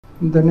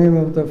In the name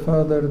of the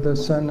Father, the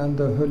Son, and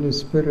the Holy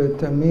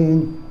Spirit.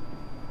 Amen.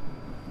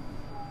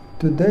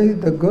 Today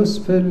the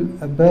Gospel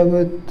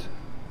about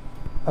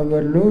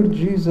our Lord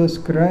Jesus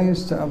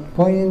Christ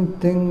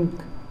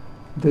appointing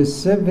the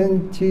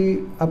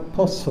 70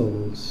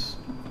 apostles,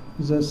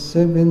 the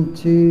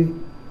 70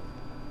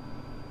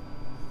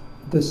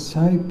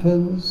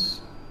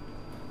 disciples,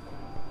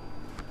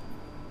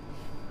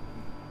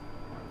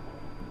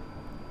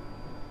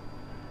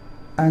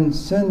 and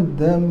send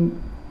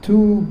them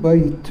 2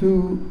 by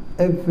 2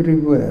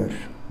 everywhere.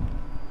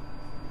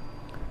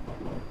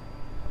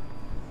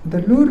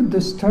 The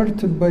Lord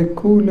started by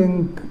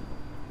calling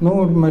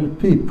normal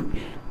people.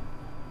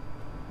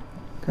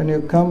 Can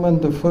you come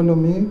and follow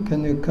me?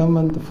 Can you come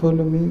and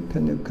follow me?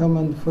 Can you come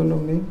and follow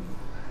me?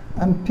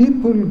 And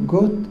people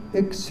got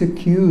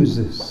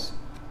excuses.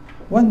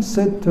 One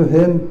said to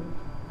him,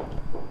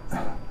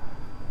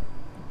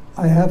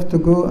 I have to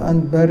go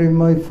and bury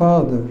my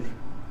father.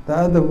 The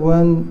other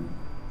one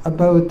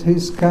about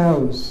his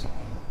cows.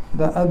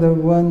 The other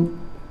one,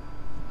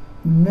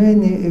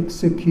 many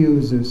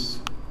excuses.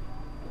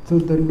 So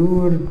the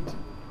Lord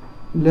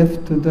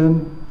left to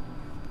them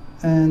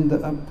and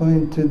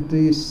appointed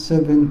these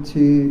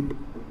 70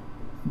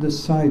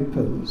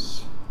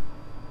 disciples.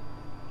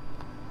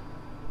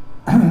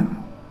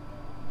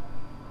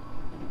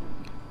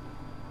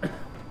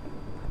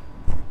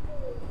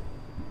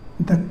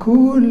 The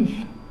call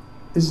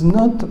is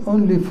not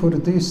only for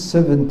these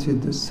 70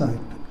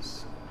 disciples.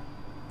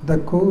 The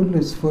call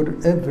is for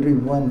every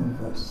one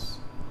of us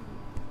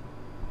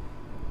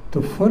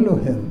to follow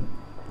him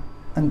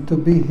and to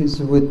be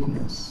his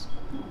witness.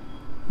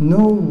 No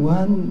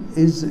one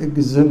is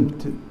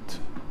exempted.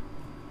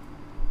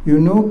 You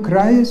know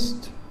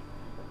Christ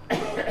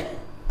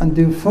and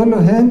you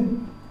follow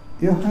him,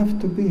 you have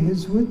to be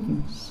his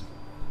witness.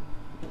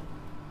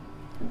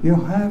 You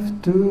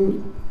have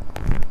to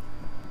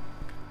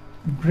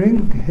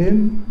bring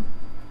him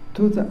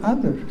to the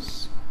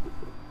others.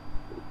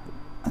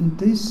 And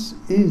this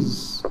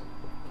is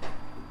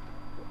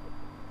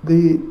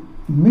the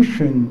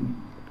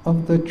mission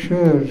of the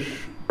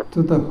church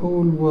to the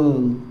whole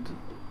world.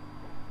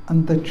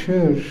 And the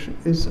church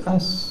is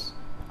us.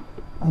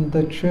 And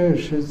the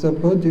church is the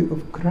body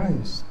of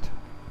Christ.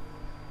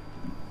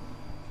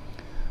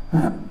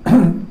 That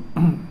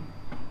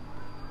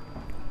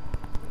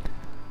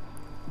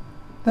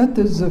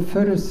is the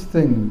first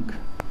thing.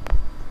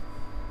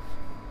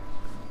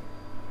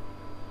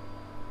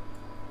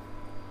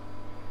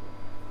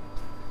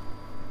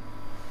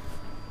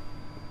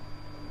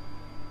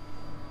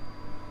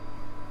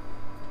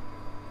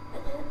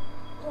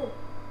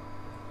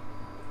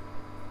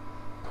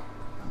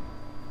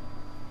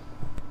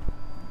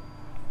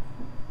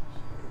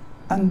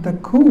 And the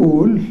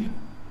call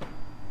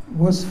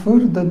was for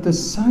the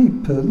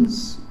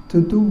disciples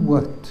to do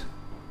what?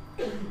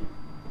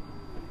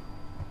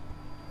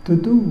 To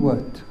do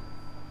what?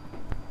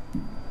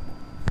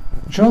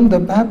 John the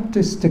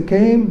Baptist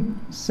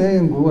came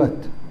saying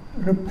what?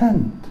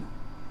 Repent.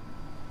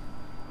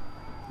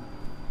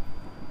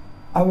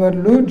 Our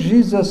Lord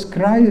Jesus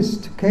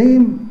Christ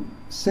came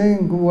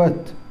saying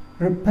what?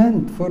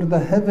 Repent, for the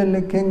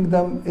heavenly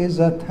kingdom is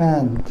at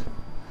hand.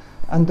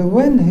 And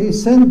when he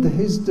sent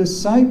his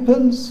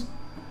disciples,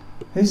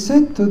 he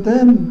said to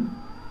them,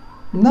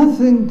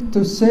 nothing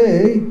to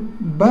say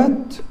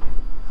but,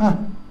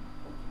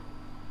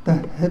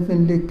 the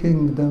heavenly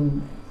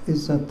kingdom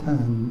is at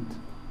hand.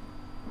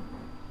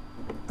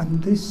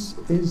 And this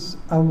is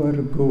our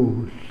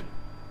goal.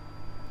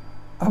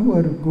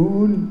 Our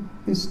goal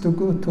is to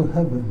go to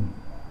heaven.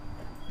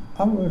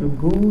 Our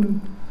goal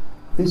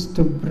is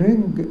to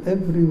bring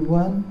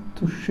everyone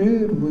to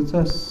share with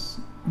us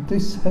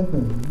this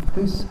heaven,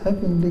 this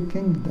heavenly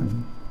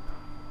kingdom.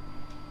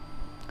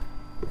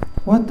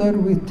 What are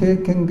we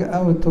taking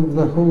out of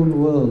the whole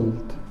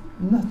world?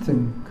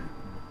 Nothing.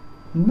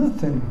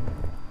 Nothing.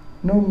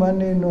 No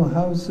money, no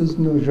houses,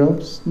 no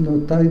jobs,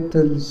 no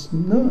titles,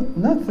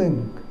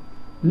 nothing.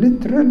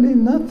 Literally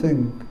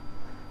nothing.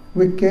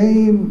 We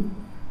came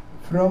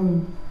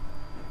from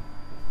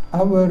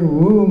our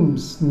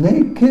wombs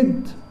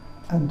naked,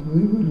 and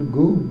we will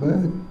go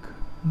back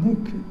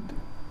naked.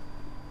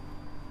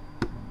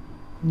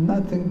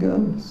 Nothing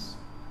else.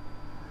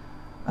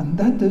 And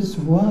that is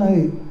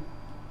why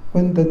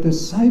when the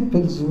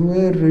disciples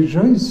were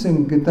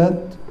rejoicing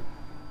that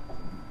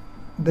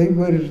they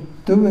were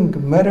doing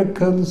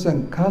miracles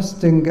and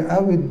casting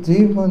out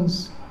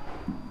demons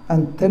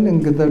and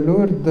telling the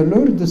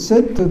Lord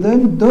said to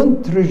them,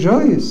 don't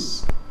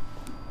rejoice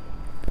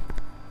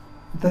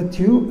that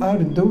you are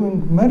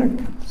doing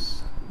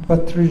miracles,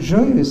 but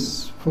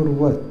rejoice for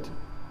what?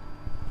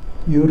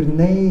 Your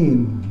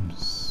names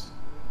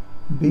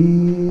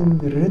being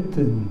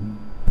written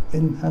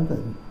in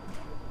heaven.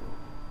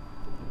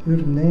 Your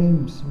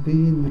names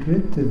being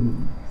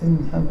written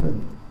in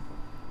heaven.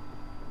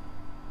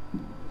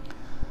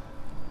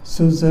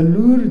 So the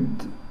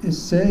Lord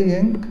is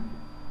saying,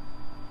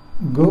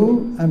 go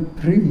and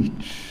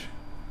preach.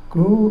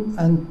 Go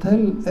and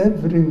tell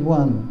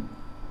everyone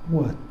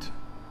what?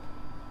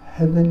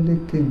 heavenly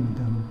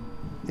kingdom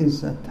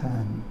is at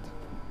hand.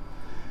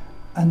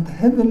 And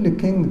heavenly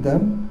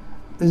kingdom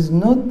is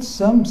not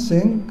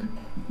something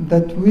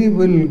that we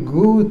will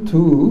go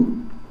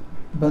to,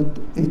 but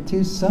it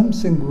is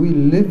something we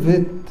live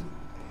it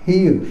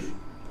here.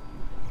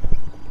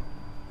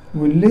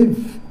 We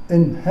live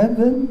in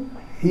heaven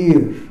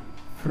here,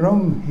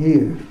 from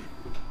here.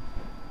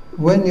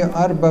 When you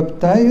are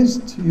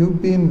baptized,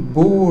 you've been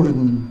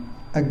born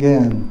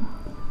again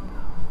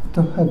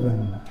to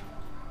heaven.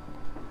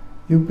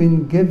 You've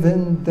been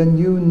given the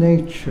new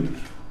nature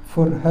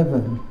for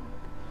heaven.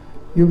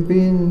 You've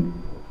been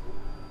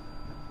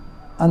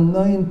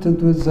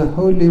anointed with the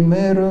Holy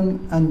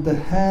Maron and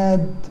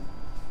had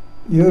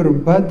your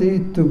body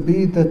to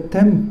be the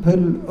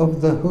temple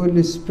of the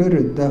Holy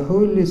Spirit. The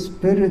Holy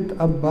Spirit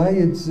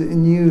abides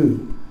in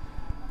you.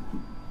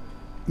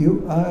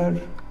 You are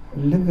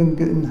living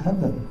in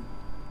heaven.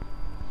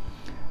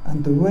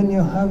 And when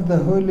you have the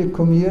Holy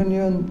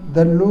Communion,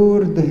 the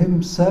Lord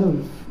Himself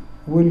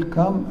will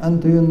come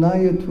and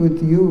unite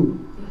with you.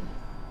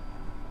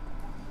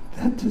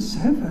 That is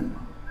heaven.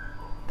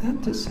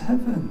 That is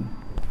heaven.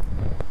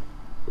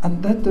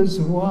 And that is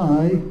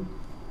why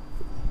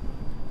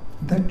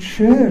the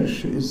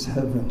church is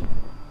heaven.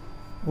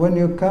 When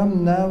you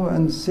come now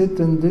and sit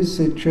in this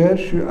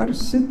church, you are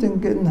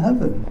sitting in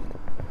heaven.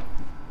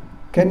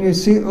 Can you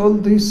see all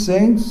these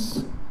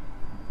saints?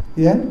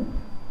 Yeah?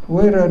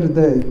 Where are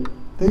they?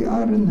 They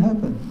are in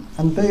heaven,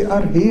 and they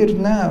are here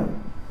now.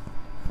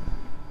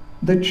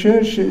 The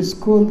church is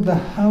called the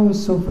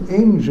house of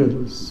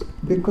angels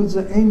because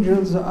the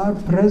angels are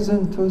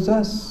present with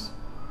us.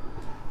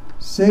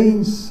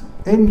 Saints,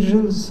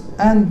 angels,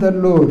 and the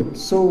Lord.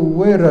 So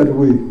where are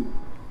we?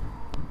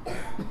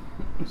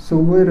 So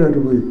where are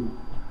we?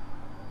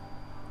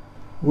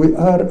 We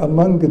are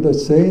among the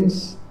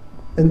saints,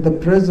 in the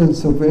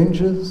presence of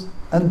angels,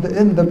 and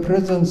in the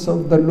presence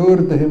of the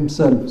Lord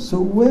Himself. So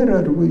where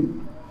are we?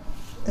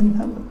 In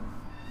heaven.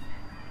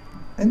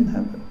 In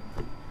heaven.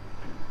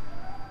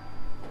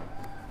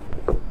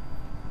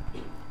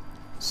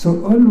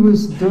 So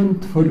always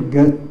don't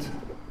forget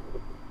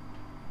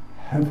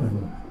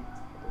heaven.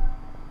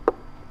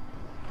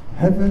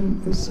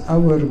 Heaven is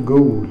our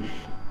goal.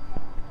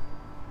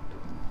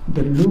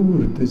 The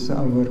Lord is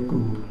our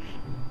goal.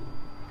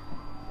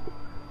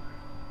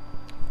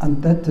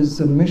 And that is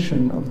the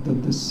mission of the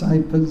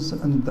disciples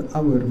and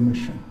our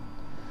mission.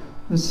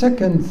 The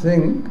second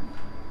thing,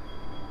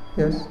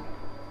 yes,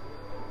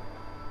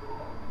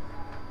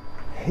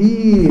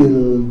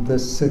 heal the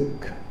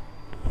sick.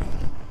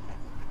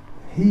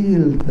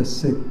 Heal the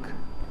sick.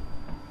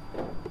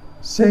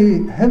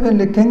 Say,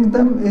 heavenly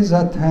kingdom is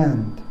at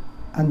hand.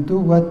 And do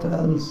what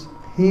else?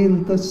 Heal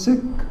the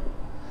sick.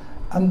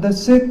 And the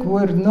sick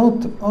were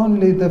not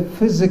only the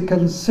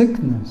physical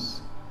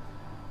sickness,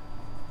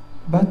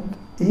 but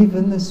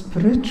even a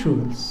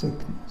spiritual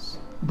sickness.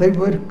 They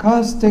were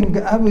casting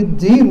out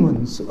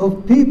demons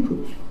of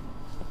people.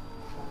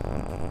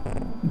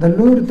 The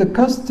Lord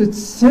casted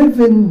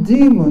 7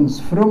 demons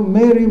from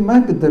Mary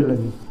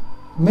Magdalene,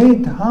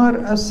 made her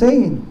a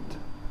saint,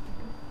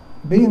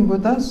 being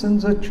with us in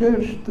the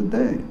church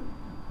today.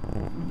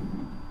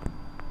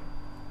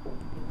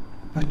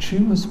 But she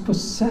was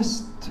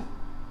possessed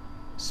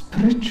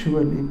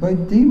spiritually by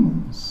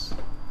demons.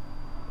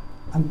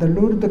 And the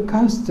Lord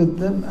casted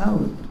them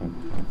out.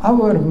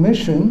 Our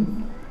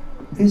mission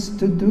is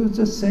to do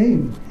the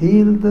same.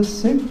 Heal the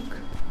sick.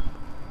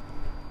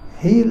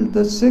 Heal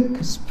the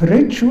sick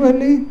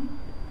spiritually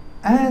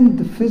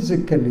and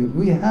physically.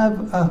 We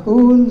have a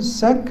whole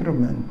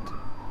sacrament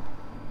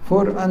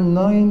for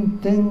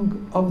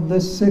anointing of the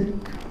sick.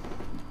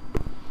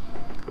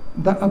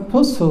 The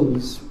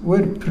apostles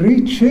were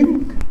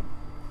preaching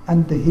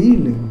and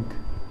healing.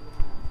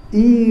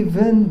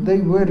 Even they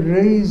were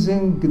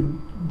raising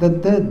the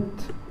dead.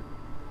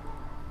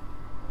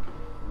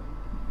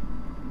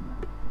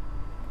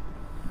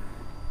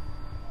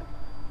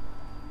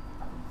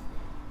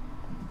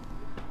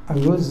 I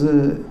was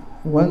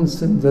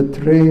once in the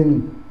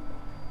train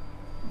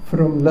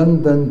from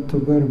London to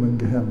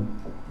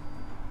Birmingham,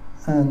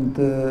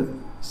 and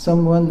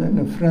someone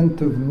in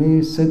front of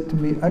me said to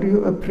me, "Are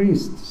you a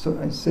priest?" So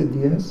I said,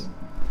 "Yes."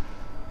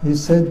 He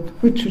said,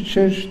 "Which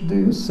church do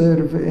you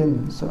serve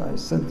in?" So I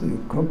said, "The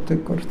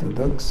Coptic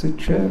Orthodox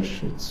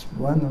Church. It's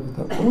one of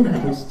the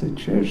oldest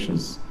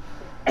churches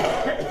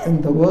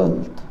in the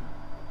world."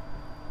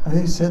 And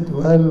he said,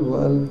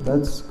 well,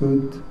 that's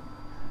good.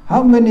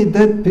 How many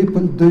dead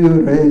people do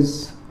you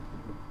raise?"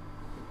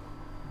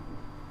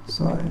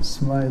 So I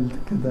smiled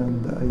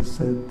and I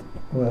said,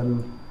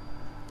 "Well,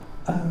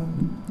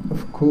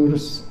 of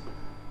course,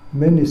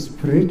 many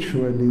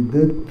spiritually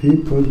dead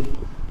people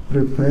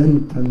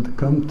repent and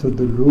come to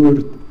the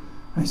Lord."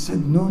 I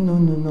said,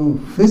 no,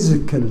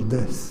 physical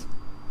death.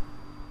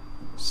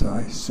 So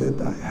I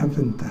said, "I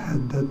haven't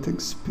had that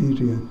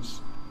experience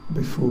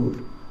before.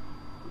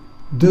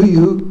 Do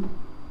you?"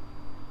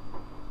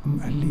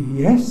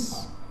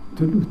 "Yes."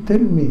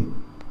 "Tell me."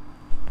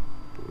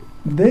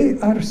 "They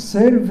are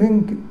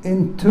serving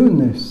in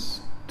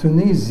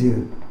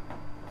Tunisia,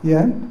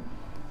 Yeah?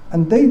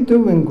 And they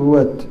doing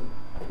what?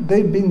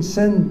 They've been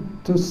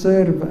sent to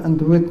serve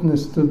and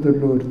witness to the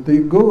Lord. They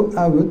go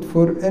out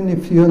for any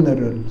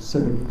funeral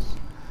service.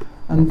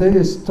 And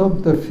they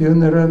stop the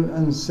funeral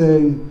and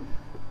say,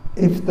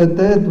 if the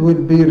dead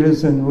will be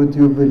risen, would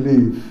you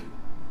believe?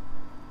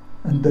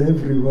 And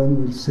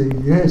everyone will say,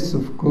 yes,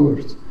 of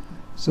course.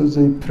 So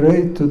they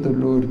pray to the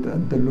Lord,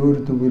 and the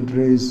Lord will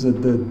raise the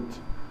dead.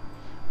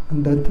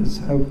 And that is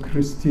how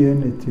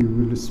Christianity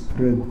will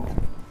spread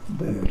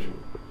there.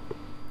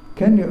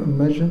 Can you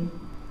imagine?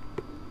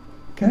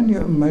 Can you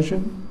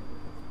imagine?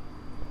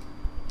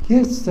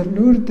 Yes, the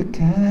Lord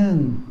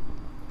can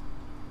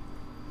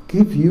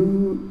give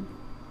you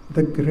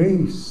the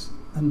grace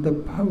and the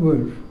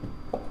power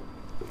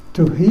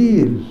to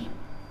heal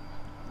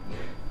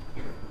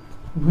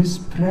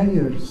with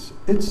prayers.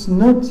 It's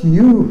not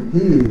you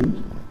heal,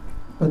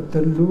 but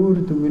the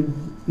Lord will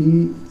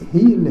be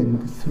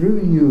healing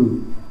through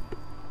you.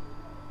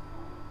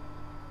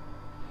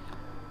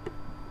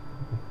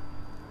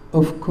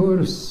 Of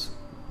course,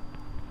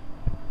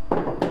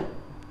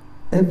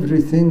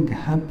 everything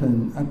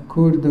happens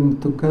according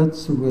to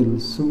God's will,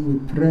 so we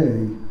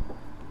pray,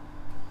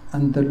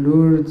 and the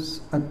Lord,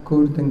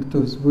 according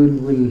to His will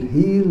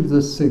heal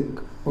the sick,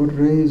 or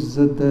raise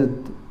the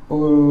dead,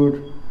 or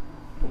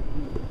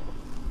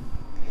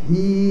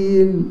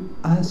heal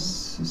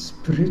us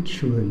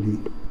spiritually,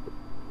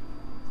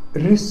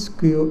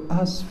 rescue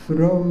us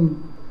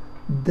from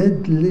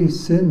deadly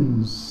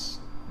sins,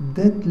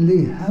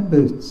 deadly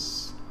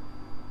habits,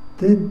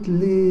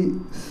 deadly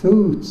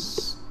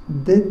thoughts,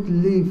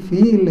 deadly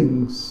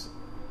feelings,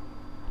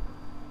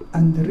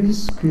 and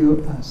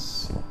rescue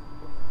us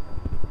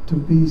to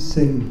be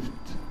saved.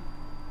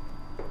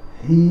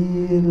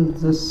 Heal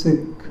the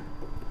sick.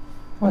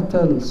 What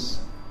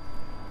else?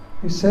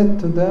 He said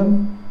to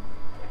them,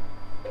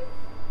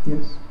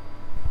 yes,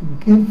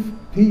 give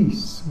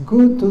peace.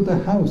 Go to the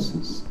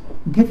houses.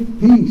 Give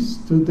peace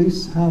to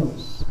this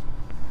house.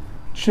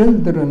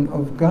 Children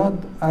of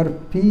God are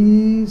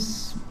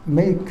peacemakers,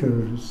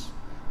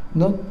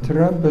 not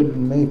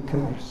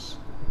troublemakers.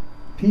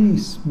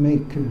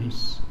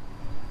 Peacemakers.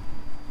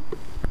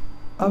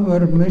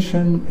 Our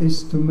mission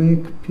is to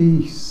make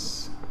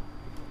peace.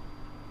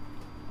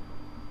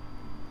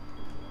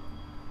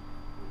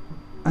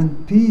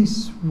 And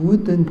peace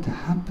wouldn't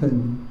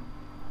happen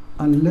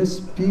unless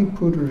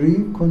people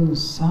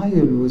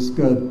reconcile with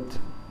God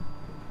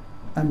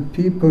and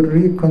people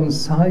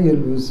reconcile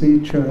with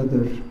each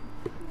other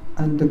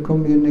and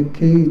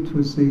communicate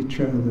with each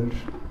other.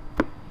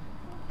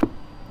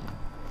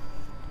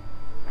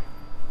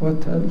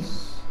 What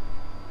else?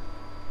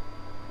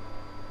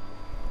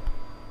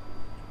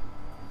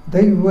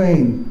 They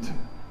went,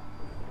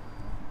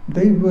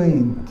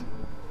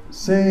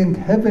 saying,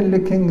 heavenly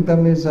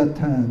kingdom is at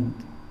hand,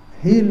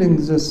 healing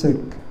the sick,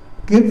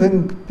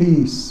 giving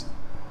peace.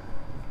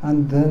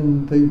 And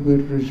then they were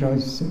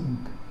rejoicing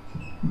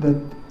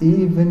that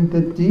even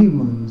the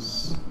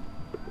demons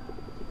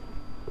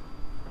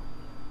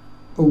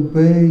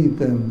obey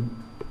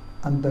them.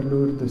 And the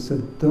Lord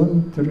said,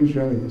 don't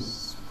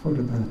rejoice for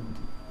that,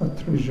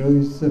 but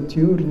rejoice that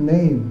your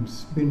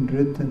name's been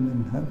written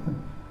in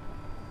heaven.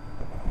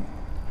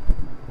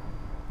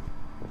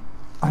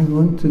 I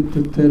wanted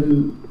to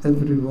tell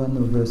every one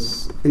of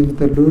us, if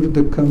the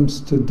Lord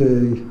comes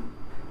today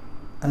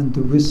and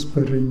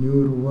whisper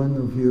in one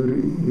of your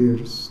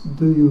ears,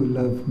 do you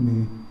love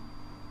me?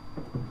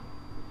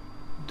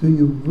 Do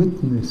you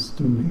witness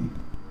to me?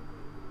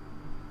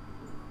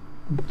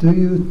 Do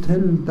you tell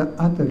the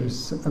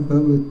others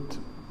about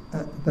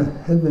the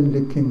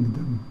heavenly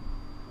kingdom?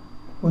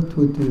 What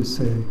would you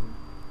say?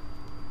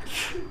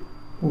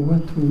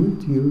 What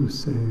would you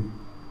say?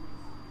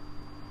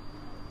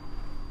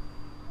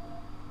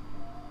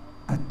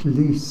 At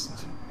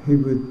least he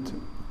would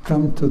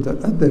come to the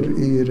other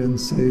ear and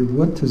say,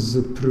 what is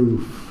the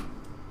proof?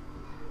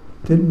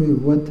 Tell me,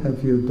 what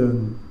have you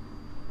done?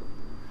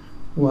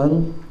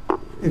 Well,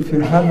 if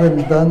you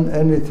haven't done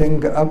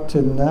anything up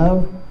till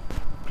now,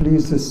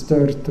 please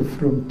start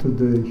from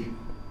today.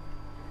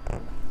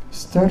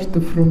 Start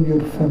from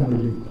your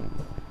family.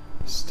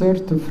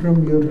 Start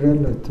from your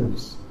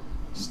relatives.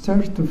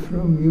 Start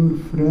from your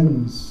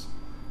friends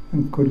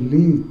and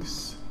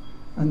colleagues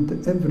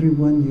and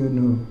everyone you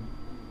know.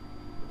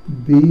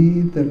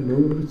 Be the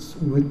Lord's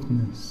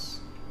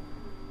witness.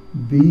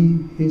 Be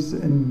His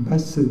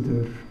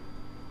ambassador.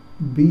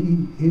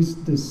 Be His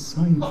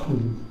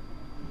disciple.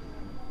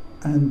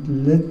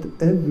 And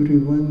let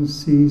everyone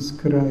see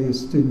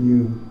Christ in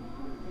you.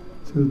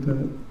 Through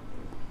the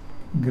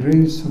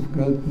grace of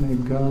God, may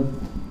God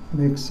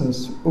makes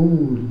us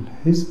all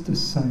His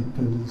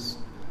disciples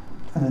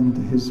and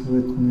His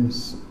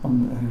witness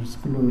on earth.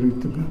 Glory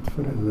to God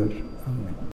forever. Amen.